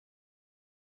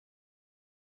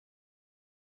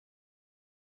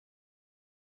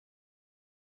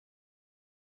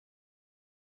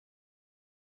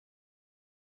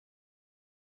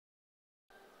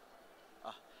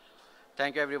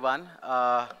Thank you, everyone.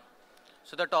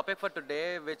 So the topic for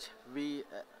today,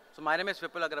 so my name is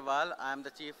Vipul Aggarwal. I'm the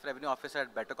Chief Revenue Officer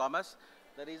at BetterCommerce.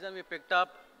 The reason we picked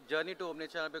up Journey to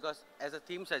Omnichannel because, as the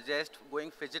theme suggests, going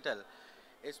phygital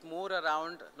is more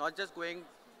around not just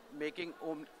making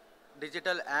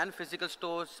digital and physical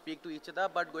stores speak to each other,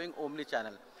 but going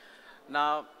omnichannel.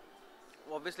 Now,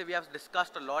 obviously, we have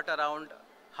discussed a lot around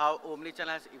how omnichannel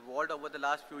has evolved over the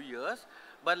last few years,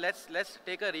 but let's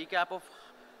take a recap of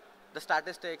the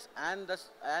statistics and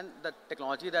the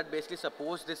technology that basically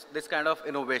supports this kind of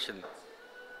innovation.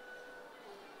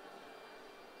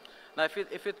 Now,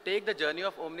 if you take the journey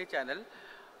of omnichannel,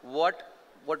 what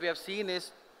we have seen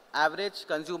is average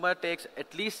consumer takes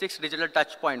at least 6 digital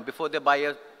touch points before they buy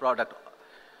a product.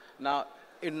 Now,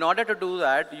 in order to do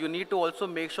that, you need to also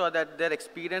make sure that their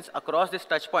experience across this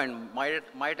touch point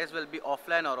might as well be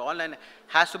offline or online,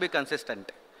 has to be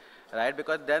consistent, right?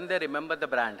 Because then they remember the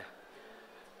brand.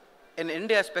 In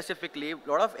India specifically, a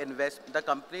lot of the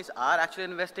companies are actually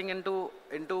investing into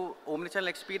omnichannel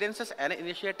experiences and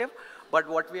initiative. But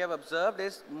what we have observed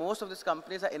is most of these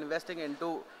companies are investing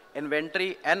into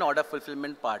inventory and order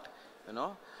fulfillment part.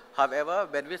 However,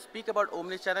 when we speak about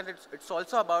omnichannel, it's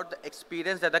also about the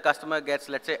experience that the customer gets.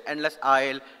 Let's say endless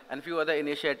aisle and few other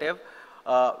initiatives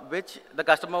which the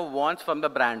customer wants from the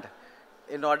brand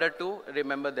in order to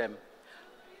remember them.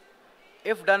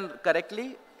 If done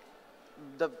correctly,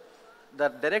 the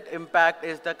direct impact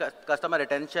is the customer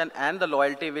retention and the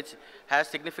loyalty, which has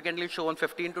significantly shown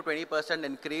 15 to 20%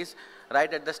 increase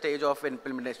right at the stage of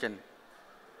implementation.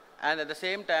 And at the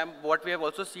same time, what we have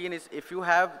also seen is if you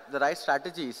have the right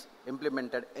strategies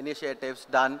implemented, initiatives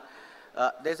done,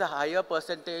 there's a higher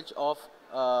percentage of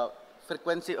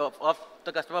frequency of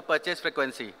the customer purchase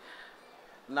frequency.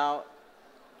 Now,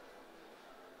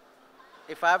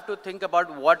 if I have to think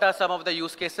about what are some of the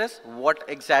use cases, what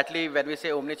exactly, when we say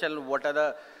omnichannel, what are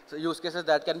the use cases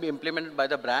that can be implemented by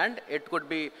the brand? It could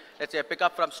be, let's say, a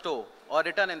pickup from store or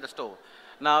return in the store.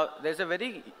 Now, there's a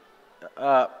very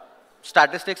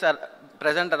statistics are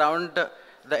present around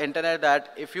the internet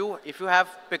that if you have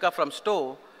pickup from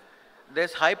store,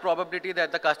 there's high probability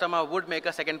that the customer would make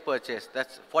a second purchase.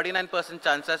 That's 49%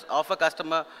 chances of a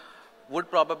customer would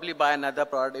probably buy another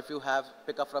product if you have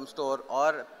pickup from store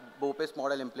or BOPIS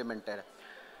model implemented.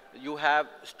 You have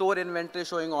store inventory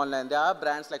showing online. There are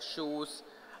brands like shoes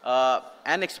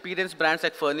and experienced brands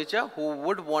like furniture who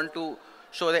would want to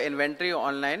show the inventory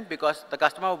online because the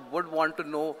customer would want to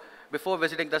know before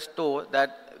visiting the store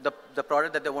that the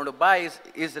product that they want to buy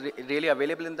is really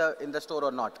available in the store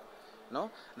or not.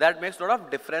 That makes a lot of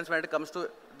difference when it comes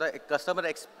to the customer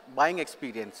buying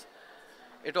experience.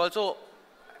 It also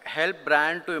help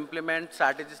brand to implement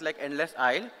strategies like endless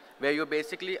aisle, where you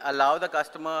basically allow the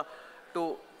customer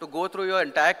to go through your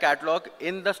entire catalog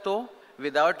in the store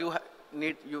without you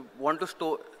want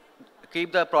to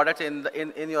keep the products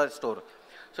in your store.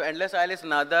 So endless aisle is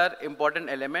another important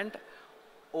element.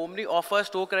 Omni offers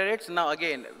store credits. Now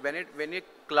again, when you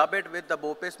club it with the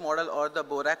BOPIS model or the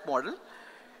BORAC model,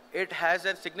 it has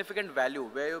a significant value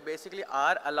where you basically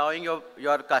are allowing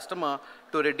your customer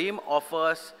to redeem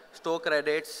offers, store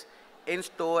credits in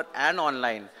store and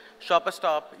online. Shopper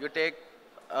Stop, you take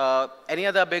any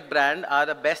other big brand are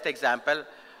the best example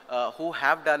who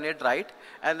have done it right.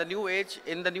 And in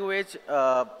the new age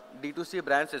D2C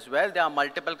brands as well, there are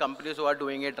multiple companies who are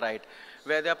doing it right,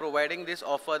 where they are providing this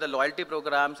offer, the loyalty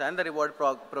programs and the reward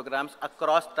programs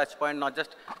across touchpoint, not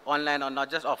just online or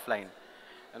not just offline.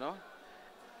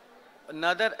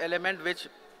 Another element which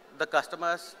the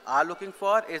customers are looking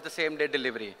for is the same-day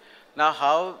delivery. Now,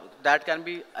 how that can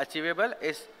be achievable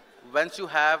is once you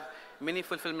have mini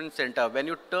fulfillment center. When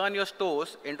you turn your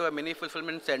stores into a mini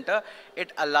fulfillment center,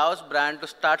 it allows brand to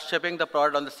start shipping the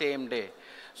product on the same day.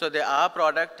 So there are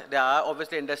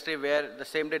obviously industry where the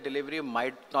same-day delivery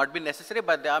might not be necessary,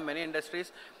 but there are many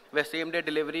industries where same-day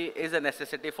delivery is a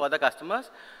necessity for the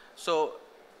customers. So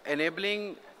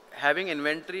having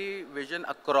inventory vision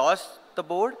across the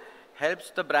board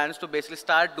helps the brands to basically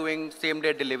start doing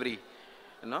same-day delivery,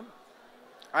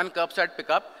 and curbside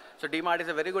pickup. So DMart is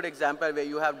a very good example where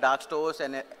you have dark stores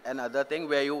and other thing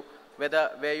where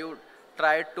you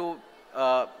try to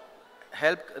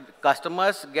help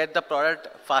customers get the product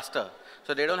faster,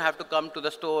 so they don't have to come to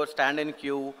the store, stand in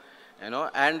queue,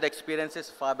 and the experience is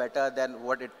far better than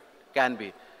what it can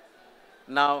be.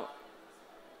 Now,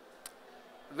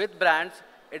 with brands,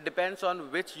 it depends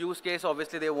on which use case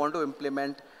obviously they want to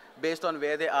implement based on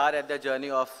where they are at the journey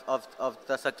of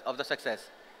the success.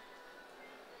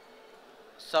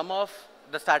 Some of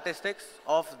the statistics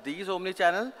of these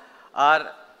omnichannel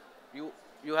are you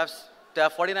have there are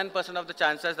 49% of the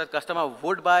chances that customer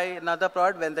would buy another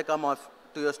product when they come off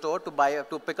to your store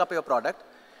to pick up your product.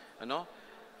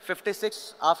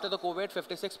 56 after the COVID,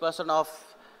 56%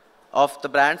 of the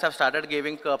brands have started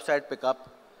giving curbside pickup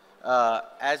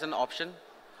as an option.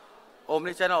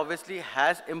 Omnichannel obviously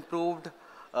has improved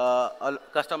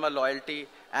customer loyalty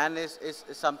and is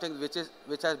something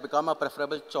which has become a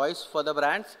preferable choice for the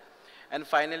brands. And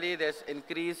finally, there's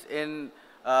increase in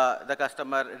the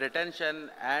customer retention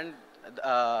and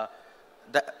the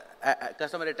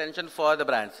customer retention for the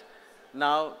brands.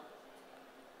 Now,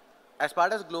 as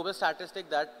part of global statistic,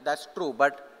 that's true,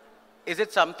 but is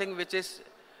it something which is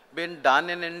been done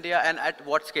in India and at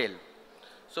what scale?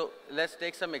 So let's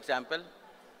take some example.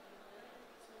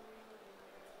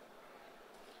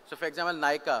 So for example,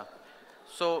 Nykaa.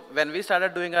 So when we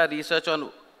started doing our research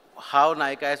on how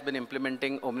Nykaa has been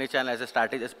implementing Omnichannel as a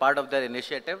strategy, as part of their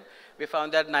initiative, we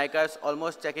found that Nykaa is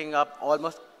almost checking up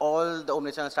almost all the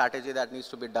Omnichannel strategy that needs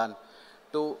to be done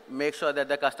to make sure that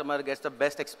the customer gets the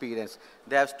best experience.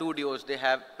 They have studios, they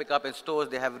have pickup in stores,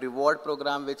 they have reward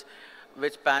program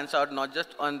which pans out not just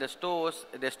on the stores,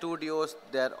 their studios,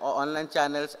 their online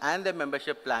channels, and their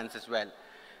membership plans as well.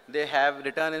 They have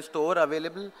return in store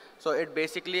available, so it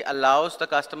basically allows the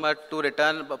customer to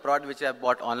return a product which they have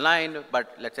bought online,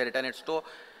 but let's say return it store,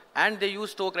 and they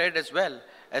use store credit as well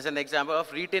as an example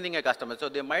of retaining a customer. So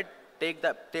they might take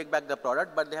back the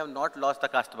product, but they have not lost the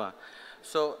customer.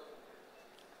 So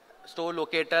store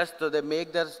locators, so they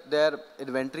make their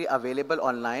inventory available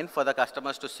online for the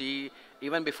customers to see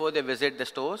even before they visit the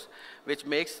stores, which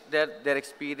makes their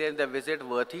experience, their visit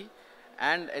worthy.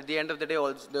 And at the end of the day,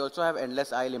 they also have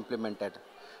endless aisle implemented.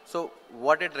 So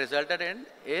what it resulted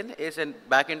in is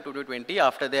back in 2020,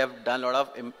 after they have done a lot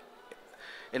of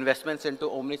investments into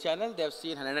Omnichannel, they have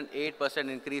seen 108%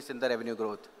 increase in the revenue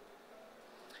growth.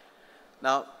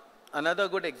 Now, another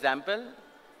good example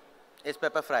is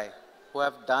Pepperfry, who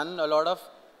have done a lot of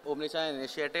Omnichannel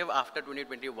initiative after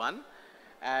 2021.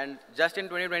 And just in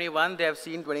 2021, they have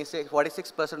seen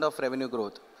 46% of revenue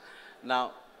growth.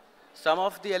 Now, some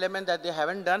of the elements that they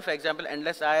haven't done, for example,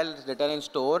 endless aisle, return in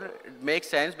store, it makes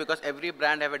sense because every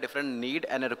brand have a different need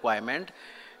and a requirement.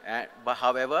 But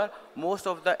however, most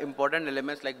of the important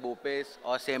elements like BOPIS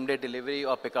or same-day delivery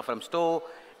or pick up from store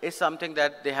is something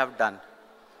that they have done,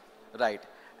 right?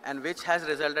 And which has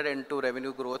resulted into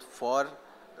revenue growth for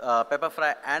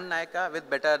Pepperfry and Nykaa with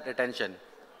better retention.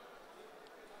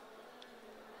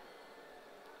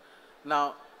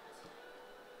 Now,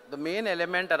 the main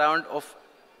element around of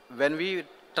when we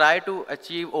try to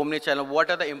achieve Omnichannel, what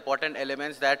are the important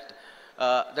elements that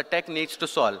the tech needs to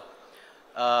solve?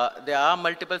 There are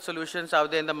multiple solutions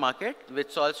out there in the market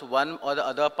which solves one or the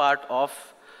other part of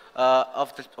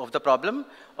the problem.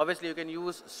 Obviously, you can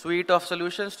use suite of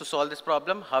solutions to solve this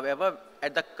problem. However,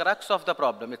 at the crux of the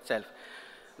problem itself,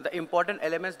 the important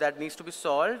elements that needs to be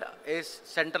solved is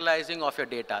centralizing of your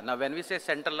data. Now, when we say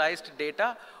centralized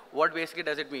data, what basically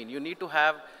does it mean? You need to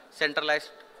have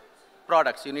centralized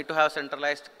products. You need to have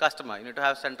centralized customer. You need to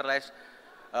have centralized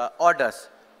orders,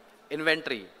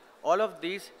 inventory. All of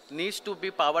these needs to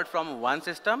be powered from one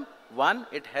system. One,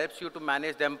 it helps you to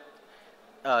manage them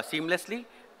seamlessly.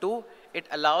 Two, it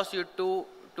allows you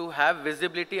to have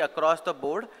visibility across the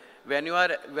board when you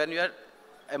are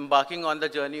embarking on the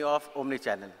journey of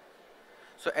Omnichannel.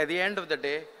 So at the end of the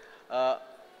day,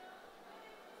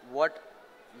 what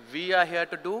we are here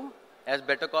to do as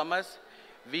BetterCommerce,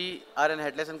 we are an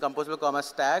headless and composable commerce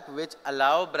stack which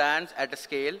allow brands at a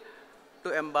scale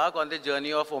to embark on the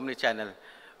journey of Omnichannel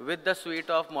with the suite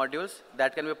of modules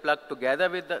that can be plugged together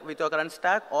with your current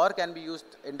stack or can be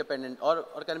used independent or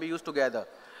can be used together.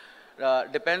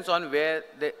 Depends on where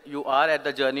you are at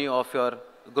the journey of your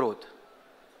growth.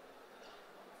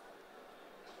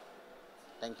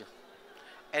 Thank you.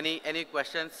 Any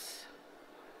questions?